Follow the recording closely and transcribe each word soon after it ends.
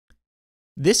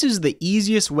This is the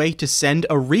easiest way to send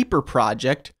a Reaper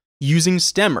project using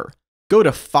Stemmer. Go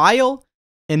to File,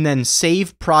 and then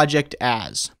Save Project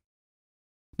As.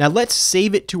 Now let's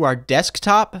save it to our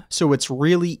desktop so it's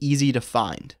really easy to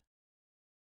find.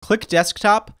 Click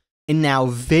Desktop, and now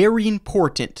very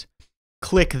important,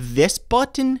 click this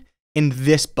button and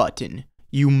this button.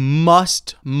 You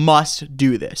must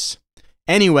do this.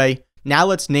 Anyway, now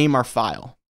let's name our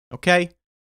file, okay?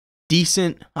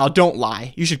 Decent. Oh, don't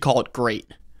lie. You should call it great.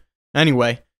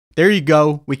 Anyway, there you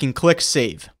go. We can click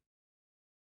Save.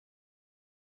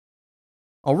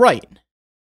 All right.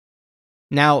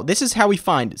 Now, this is how we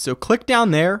find it. So click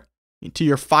down there to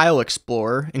your File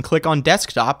Explorer and click on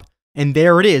Desktop, and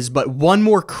there it is. But one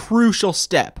more crucial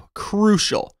step.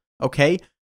 Crucial, okay?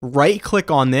 Right-click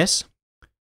on this.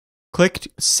 Click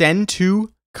Send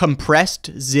to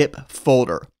Compressed Zip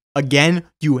Folder. Again,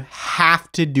 you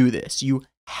have to do this. You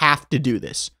have to do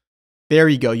this. There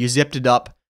you go. You zipped it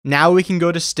up. Now we can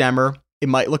go to Stemmer. It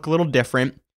might look a little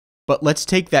different, but let's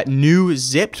take that new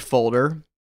zipped folder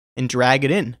and drag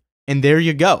it in. And there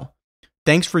you go.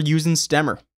 Thanks for using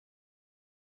Stemmer.